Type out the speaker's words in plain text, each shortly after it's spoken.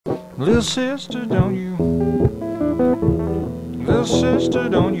Little sister, don't you? Little sister,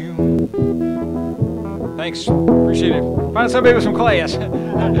 don't you? Thanks, appreciate it. Find somebody with some class.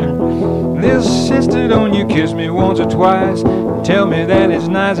 Little sister, don't you kiss me once or twice. Tell me that it's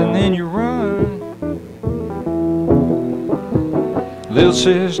nice and then you run. Little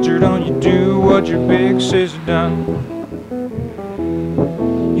sister, don't you do what your big sister done.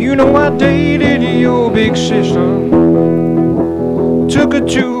 You know I dated your big sister. Took her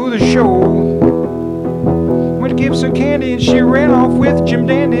to the show. Went to give some candy and she ran off with Jim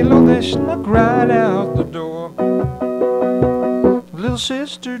Dandy. Lord, they snuck right out the door. Little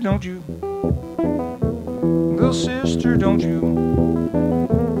sister, don't you? Little sister, don't you?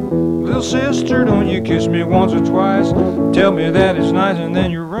 Little sister, don't you kiss me once or twice. Tell me that it's nice and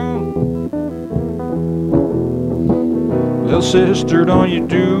then you run. Little sister, don't you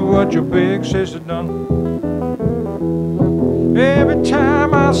do what your big sister done. Every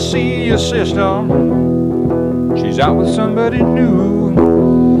time I see your sister, she's out with somebody new.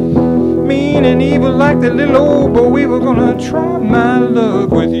 Mean and evil like that little old boy. We were gonna try my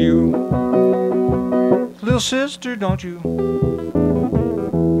luck with you. Little sister, don't you?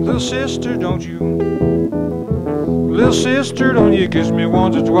 Little sister, don't you? Little sister, don't you kiss me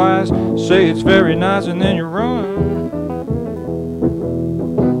once or twice. Say it's very nice and then you run.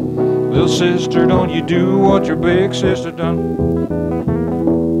 Little sister, don't you do what your big sister done.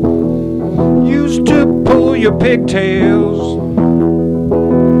 Used to pull your pigtails,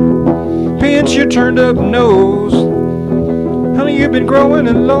 pinch your turned up nose. Honey, you've been growing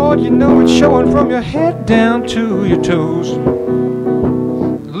and Lord, you know it's showing from your head down to your toes.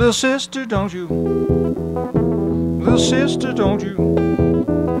 Little sister, don't you? Little sister, don't you?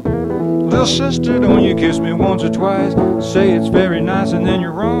 Little sister, don't you kiss me once or twice. Say it's very nice and then you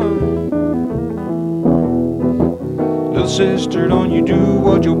run. Little sister, don't you do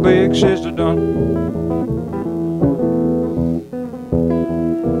what your big sister done.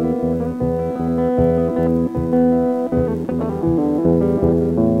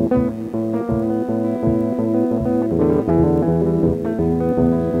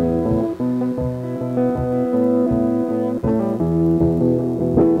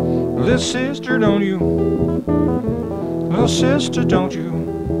 Little sister, don't you? Little sister, don't you?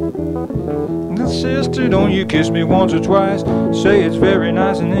 Little sister, don't you kiss me once or twice. Say it's very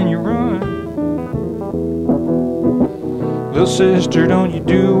nice and then you run. Little sister, don't you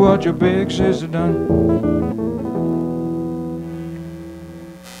do what your big sister done.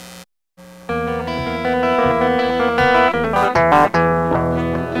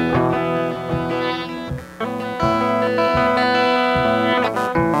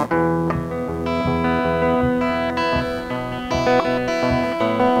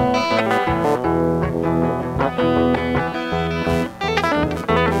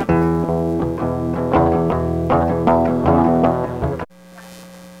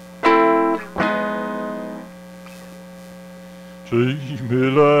 Treat me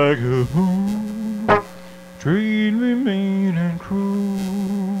like a fool, treat me mean and cruel,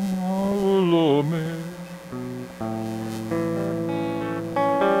 oh Lord, man.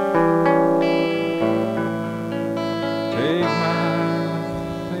 Take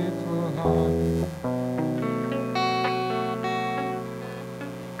my faithful heart,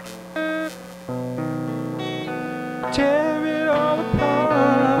 tear it all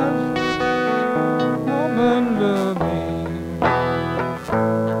apart, oh but love me.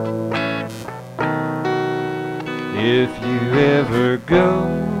 If you ever go,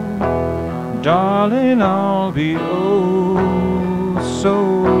 darling, I'll be oh so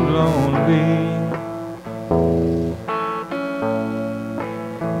lonely,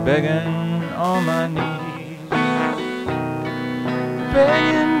 begging on my knees,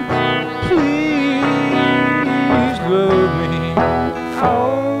 begging, please love me,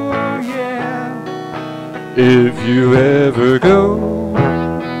 oh yeah. If you ever go,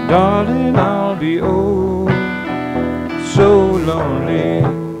 darling, I'll be oh so lonely.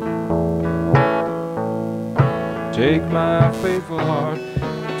 Take my faithful heart,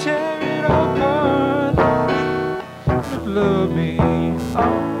 tear it apart, but love me,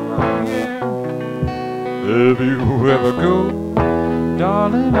 oh yeah. If you ever go,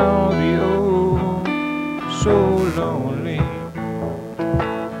 darling, I'll be oh so lonely.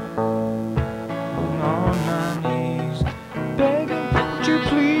 On my knees, begging, would you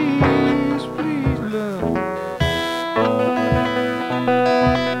please, please love me.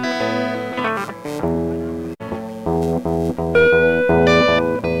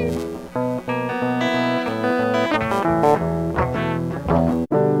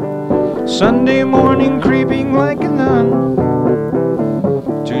 Sunday morning creeping like a nun,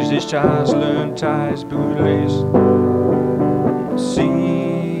 Tuesday his child's learned ties bootlace.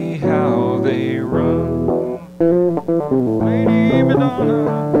 See how they run. Lady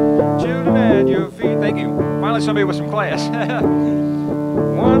Madonna, children at your feet. Thank you. Finally somebody with some class.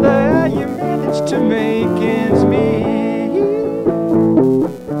 Wonder how you managed to make ends meet.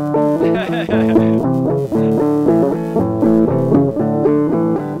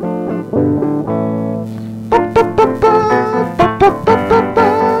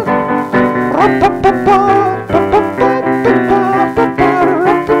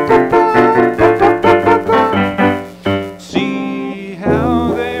 See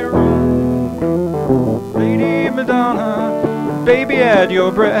how they roll, Lady Madonna, baby at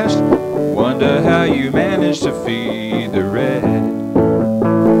your breast. Wonder how you managed to feed the rest.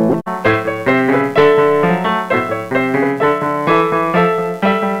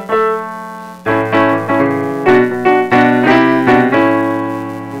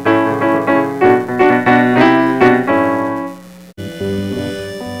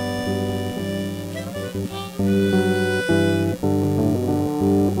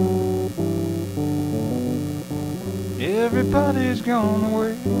 Everybody's gone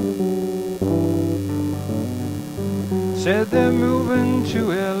away. Said they're moving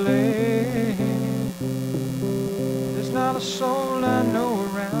to LA. There's not a soul I know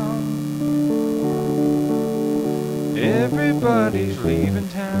around. Everybody's leaving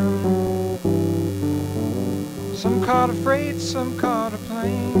town. Some caught a freight, some caught a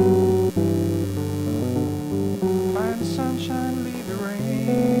plane. Find the sunshine, leave the rain.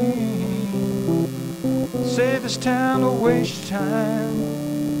 Say this town will waste your time.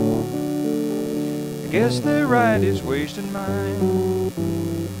 I guess their right is wasting mine.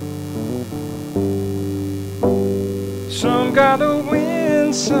 Some gotta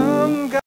win, some